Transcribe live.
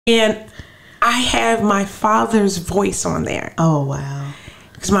And I have my father's voice on there. Oh, wow.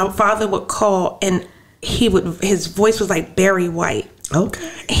 Because my father would call, and his voice was like Barry White.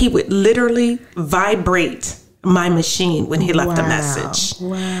 Okay. He would literally vibrate my machine when he left a message.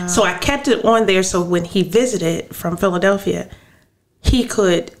 Wow. So I kept it on there so when he visited from Philadelphia, he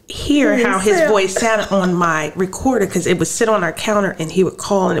could hear how his voice sounded on my recorder, because it would sit on our counter and he would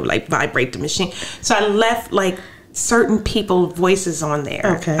call and it would like vibrate the machine. So I left like certain people's voices on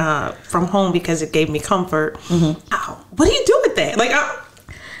there from home because it gave me comfort. Oh, what do you do with that? Like,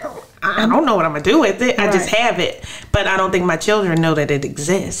 I don't know what I'm going to do with it. I just have it. But I don't think my children know that it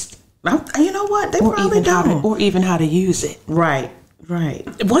exists. You know what? They probably don't. Or even how to use it. Right.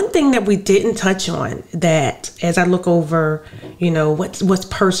 One thing that we didn't touch on, that as I look over, what's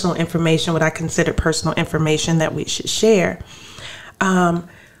personal information, what I consider personal information that we should share,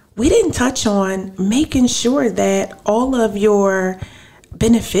 we didn't touch on making sure that all of your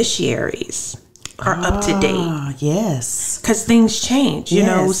beneficiaries are up to date. Yes. Because things change. You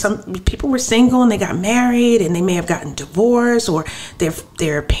know, some people were single and they got married and they may have gotten divorced, or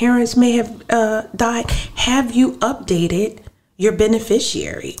their parents may have died. Have you updated your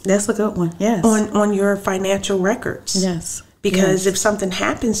beneficiary? That's a good one. Yes. On your financial records. Yes. Because if something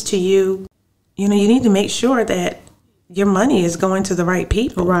happens to you, you need to make sure that your money is going to the right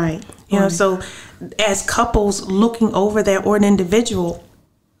people. Right. You know, so as couples looking over that, or an individual,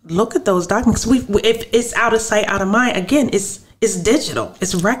 look at those documents. If it's out of sight, out of mind, again, it's digital.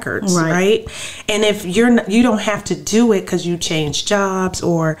 It's records, right? And if you don't have to do it because you changed jobs,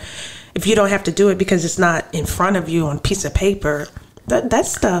 or if you don't have to do it because it's not in front of you on a piece of paper, that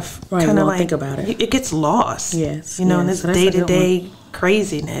stuff kind of like, think about it. It gets lost. Yes. In this day-to-day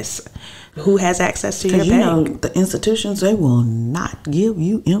craziness. Who has access to your bank? The institutions, they will not give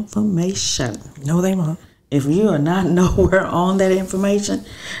you information. No, they won't. If you are not nowhere on that information,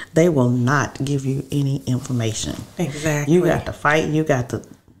 they will not give you any information. Exactly. You got to fight. You got to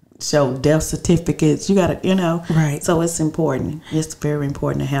show death certificates. You got to, Right. So it's important. It's very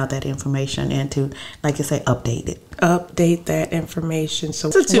important to have that information and to, like you say, update it. Update that information. So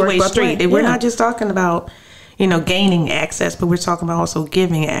it's a two-way street. We're not just talking about, gaining access, but we're talking about also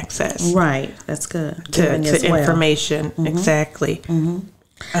giving access. Right. That's good. To information. Mm-hmm. Exactly.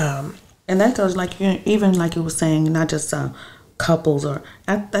 Mm-hmm. And that goes even like you were saying, not just couples, or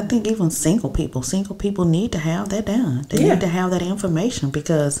I think even single people. Single people need to have that down. They need to have that information,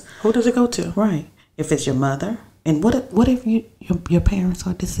 because who does it go to? Right. If it's your mother, and what if your parents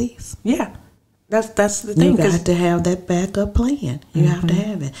are deceased? Yeah. That's the thing. You got to have that backup plan. You have to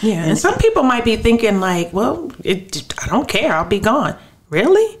have it. Yeah. And some people might be thinking like, well, I don't care. I'll be gone.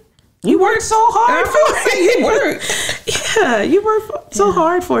 Really? You worked so hard for it. You worked. Yeah, you worked so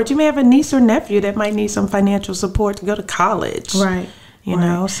hard for it. You may have a niece or nephew that might need some financial support to go to college. Right. You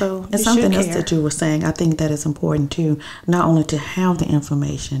know, so and something else that you were saying, I think that is important too, not only to have the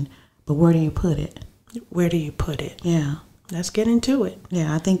information, but where do you put it? Where do you put it? Yeah. Let's get into it.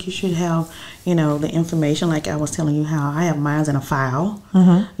 Yeah, I think you should have, the information, like I was telling you how I have mine in a file.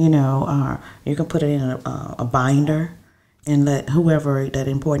 Mm-hmm. You can put it in a binder and let whoever, that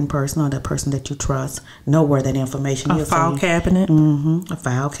important person or that person that you trust, know where that information is. A file cabinet. Mm-hmm. A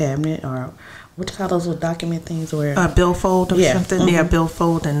file cabinet, or what you call those little document things, where a billfold or something. Mm-hmm. Yeah,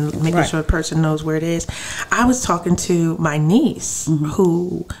 billfold, and making sure the person knows where it is. I was talking to my niece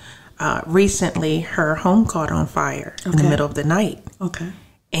who recently, her home caught on fire in the middle of the night. Okay.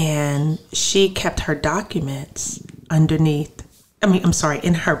 And she kept her documents underneath,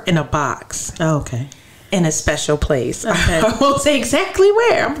 in a box. Oh, okay. In a special place. Okay. I won't say exactly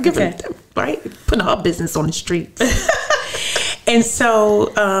where. I'm giving putting her business on the streets. And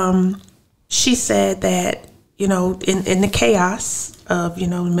so she said that, in the chaos of,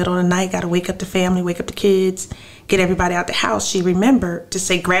 in the middle of the night, got to wake up the family, wake up the kids, get everybody out the house, she remembered to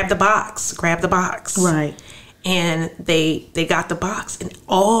say, grab the box. Right. And they got the box and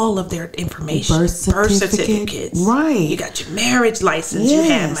all of their information. Birth certificates. Right. You got your marriage license.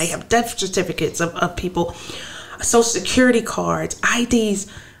 Yes. You might have death certificates of people, social security cards, IDs,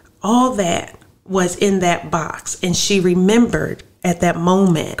 all that was in that box. And she remembered at that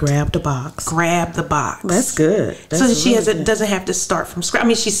moment. Grab the box. That's good. So that she doesn't have to start from scratch. I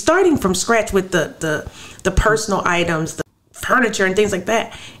mean, she's starting from scratch with the personal items, the furniture and things like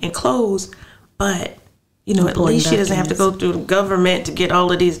that, and clothes. But, at least she doesn't have to go through the government to get all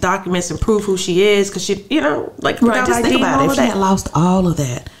of these documents and prove who she is. Because she, without just ID think about and all it. If of she that, had lost all of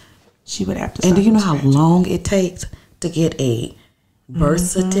that, she would have to. And do you know how long it takes to get a birth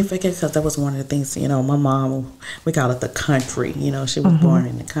certificate? Because that was one of the things, my mom, we call it the country. She was born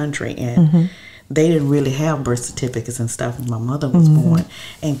in the country, and they didn't really have birth certificates and stuff when my mother was born.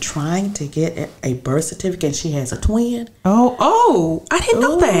 And trying to get a birth certificate, and she has a twin. Oh, I didn't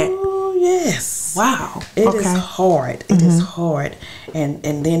know that. Oh, yes. Wow. It is hard. It is hard. And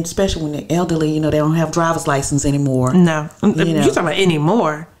then especially when they're elderly, they don't have driver's license anymore. No. You're talking about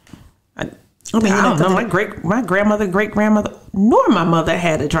anymore. I mean, I don't know. My grandmother, great grandmother, nor my mother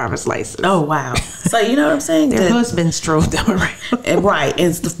had a driver's license. Oh wow! So you know what I'm saying? Their husbands drove them around, right?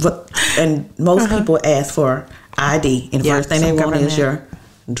 And most people ask for ID, and the first thing they want is your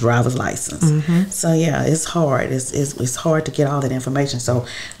driver's license. So yeah, it's hard. It's hard to get all that information. So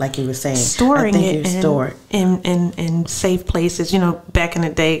like you were saying, storing it in safe places. Back in the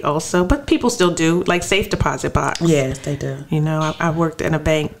day also, but people still do, like safe deposit box. Yes, they do. I worked in a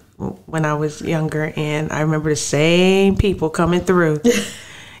bank when I was younger, and I remember the same people coming through,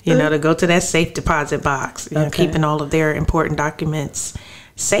 to go to that safe deposit box, keeping all of their important documents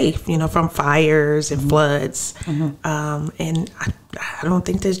safe, from fires and floods. And I don't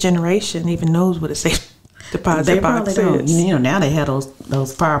think this generation even knows what a safe deposit box is. Now they have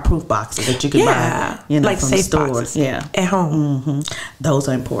those fireproof boxes that you can buy, like from safe stores. Boxes at home. Those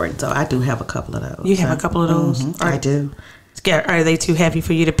are important. So I do have a couple of those. You have a couple of those? I do. Are they too heavy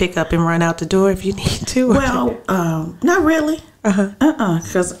for you to pick up and run out the door if you need to? Well, not really.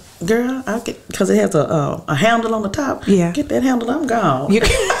 Because girl, because it has a handle on the top. Yeah. Get that handle, I'm gone.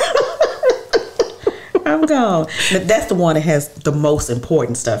 I'm gone. But that's the one that has the most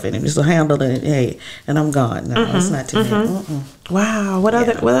important stuff in it. It's a handle, and I'm gone. No, it's not too heavy. Wow. What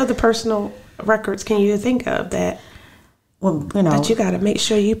other personal records can you think of that? Well, that you got to make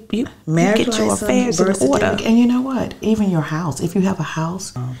sure you get your affairs in order. And you know what? Even your house, if you have a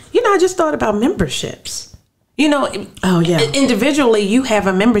house. I just thought about memberships. Individually, you have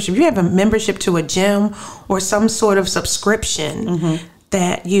a membership. You have a membership to a gym or some sort of subscription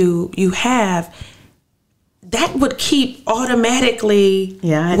that you have. That would keep automatically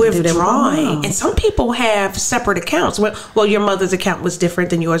withdrawing. And some people have separate accounts. Well, your mother's account was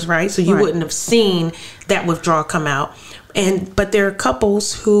different than yours, right? So you wouldn't have seen that withdrawal come out. But there are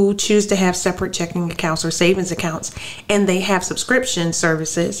couples who choose to have separate checking accounts or savings accounts, and they have subscription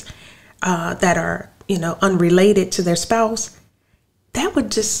services that are, unrelated to their spouse. That would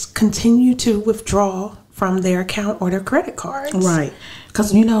just continue to withdraw from their account or their credit cards. Right.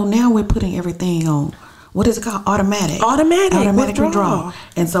 Because, now we're putting everything on. What is it called? Automatic withdrawal.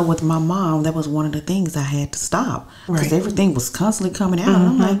 And so with my mom, that was one of the things I had to stop. Because everything was constantly coming out. And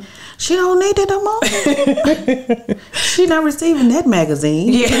I'm like, she don't need it no more. She not receiving that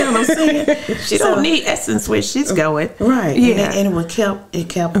magazine. Yeah. You know what I'm saying? She don't need Essence where she's going. Right. Yeah. And it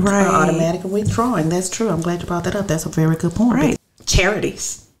kept automatically withdrawing. That's true. I'm glad you brought that up. That's a very good point. Right.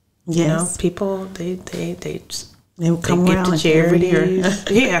 Charities. Yes. People, they would come around to charities.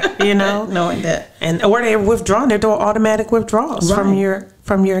 knowing that. Or they're withdrawn. They're doing automatic withdrawals from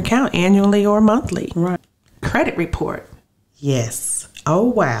your account annually or monthly. Right. Credit report. Yes. Oh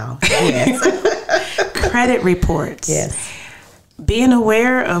wow. Yes. Credit reports. Yes. Being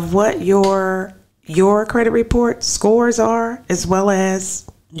aware of what your credit report scores are, as well as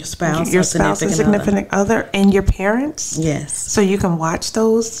your spouse and significant other, and your parents. Yes. So you can watch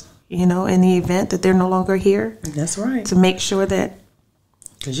those. In the event that they're no longer here. That's right. To make sure that.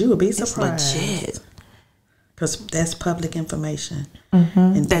 Because you would be surprised. It's legit. Because that's public information.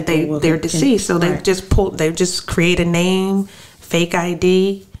 And that they're deceased. So they just create a name, fake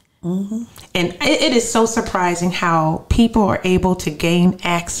ID. And it is so surprising how people are able to gain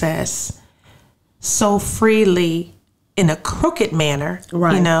access so freely in a crooked manner.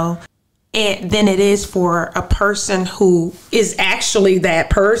 Right. And than it is for a person who is actually that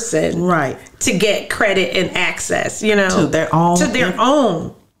person, right, to get credit and access, to their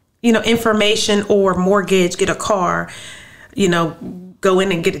own, information or mortgage, get a car, go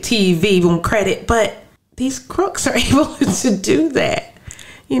in and get a TV on credit. But these crooks are able to do that,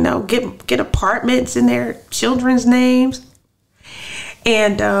 get apartments in their children's names.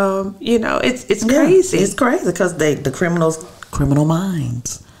 And, it's crazy. It's crazy because the criminal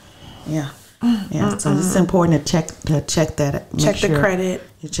minds. Yeah. So it's important to check that. Check the credit.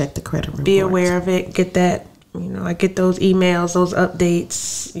 You check the credit report. Be aware of it. Get that. I get those emails, those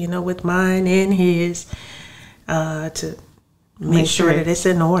updates. With mine and his, to make sure that it's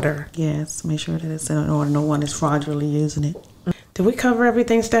in order. Yes, make sure that it's in order. No one is fraudulently using it. Did we cover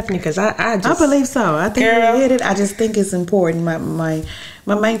everything, Stephanie? Because I believe so. I think we hit it. I just think it's important. My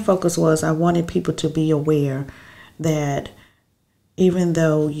main focus was I wanted people to be aware that. Even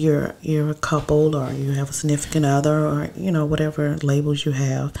though you're a couple or you have a significant other or whatever labels you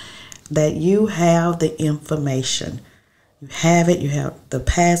have, that you have the information. You have it. You have the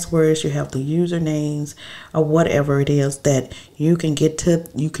passwords. You have the usernames, or whatever it is that you can get to.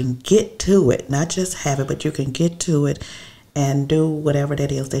 You can get to it. Not just have it, but you can get to it and do whatever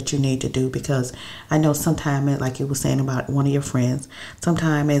that is that you need to do. Because I know sometimes, like you were saying about one of your friends,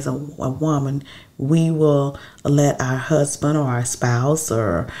 sometimes as a woman, we will let our husband or our spouse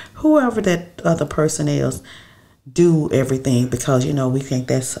or whoever that other person is do everything because, we think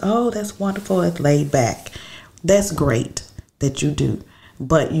that's wonderful. It's laid back. That's great that you do.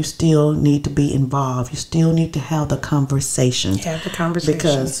 But you still need to be involved. You still need to have the conversation. Have the conversation.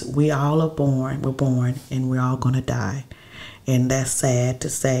 Because we all we're born, and we're all going to die. And that's sad to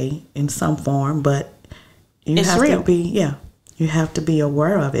say in some form, but you have to be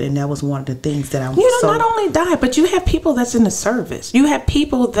aware of it. And that was one of the things that not only die, but you have people that's in the service. You have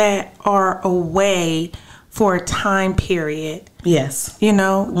people that are away for a time period. Yes.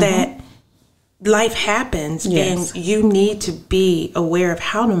 That life happens, yes. And you need to be aware of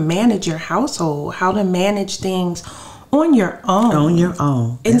how to manage your household, how to manage things on your own.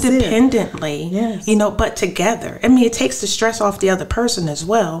 That's independently. Yes. But together. I mean, it takes the stress off the other person as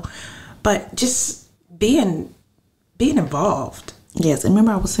well, but just being involved. Yes. And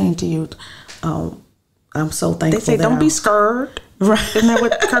remember I was saying to you, I'm so thankful. They say don't be scared. Right. Isn't that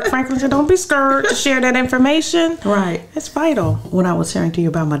what Kirk Franklin said? Don't be scared to share that information. Right. It's vital. When I was sharing to you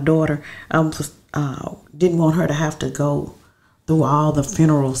about my daughter, I just didn't want her to have to go through all the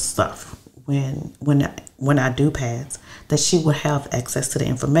funeral stuff when I do pass, that she would have access to the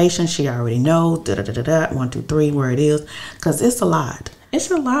information. She already knows 1, 2, 3 where it is, because it's a lot.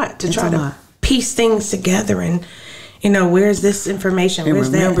 It's a lot to try to piece things together and where's this information? And where's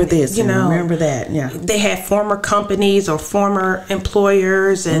remember that? This, remember that. Yeah. They have former companies or former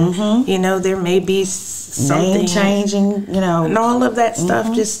employers, and there may be something name changing, and all of that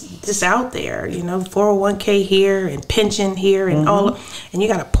stuff just out there. 401k here and pension here and and you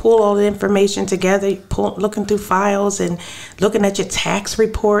got to pull all the information together. Looking through files and looking at your tax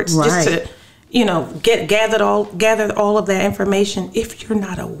reports just to gather all of that information. If you're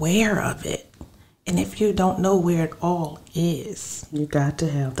not aware of it. And if you don't know where it all is, you got to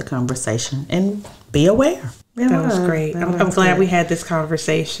have the conversation and be aware. That was great. I'm glad we had this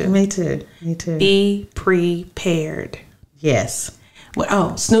conversation. Me too. Be prepared. Yes.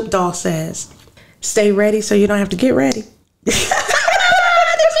 Well, Snoop Dogg says, stay ready so you don't have to get ready. Did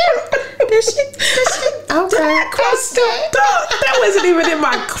she? Okay. Quote Snoop Dogg. That wasn't even in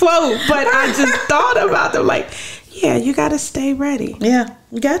my quote, but I just thought about them like, yeah, you got to stay ready. Yeah,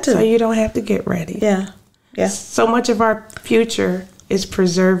 you got to. So you don't have to get ready. Yeah. So much of our future is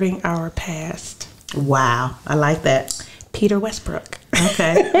preserving our past. Wow. I like that. Peter Westbrook.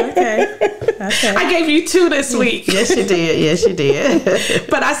 Okay. I gave you 2 this week. Yes, you did.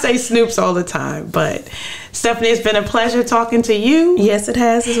 But I say Snoops all the time. But Stephanie, it's been a pleasure talking to you. Yes, it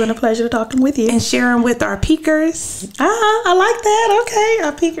has. It's been a pleasure talking with you. And sharing with our peakers. I like that. Okay,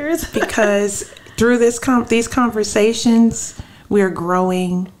 our peakers. Because through these conversations, we're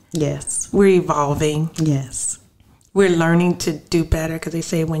growing. Yes. We're evolving. Yes. We're learning to do better, because they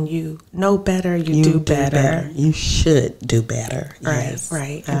say when you know better, you do better. You should do better. Yes.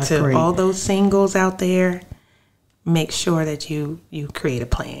 Right. And to all those singles out there, make sure that you create a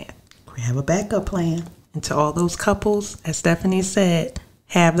plan. We have a backup plan. And to all those couples, as Stephanie said,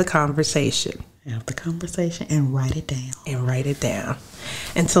 have the conversation. Have the conversation and write it down.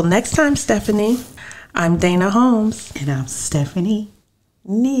 Until next time, Stephanie, I'm Dana Holmes. And I'm Stephanie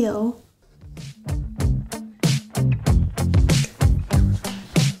Neal.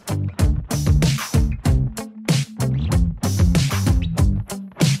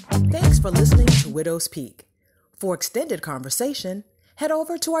 Thanks for listening to Widow's Peak. For extended conversation, head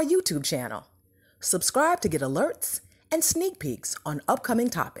over to our YouTube channel. Subscribe to get alerts and sneak peeks on upcoming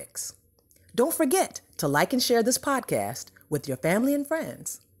topics. Don't forget to like and share this podcast with your family and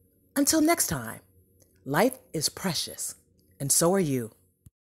friends. Until next time, life is precious, and so are you.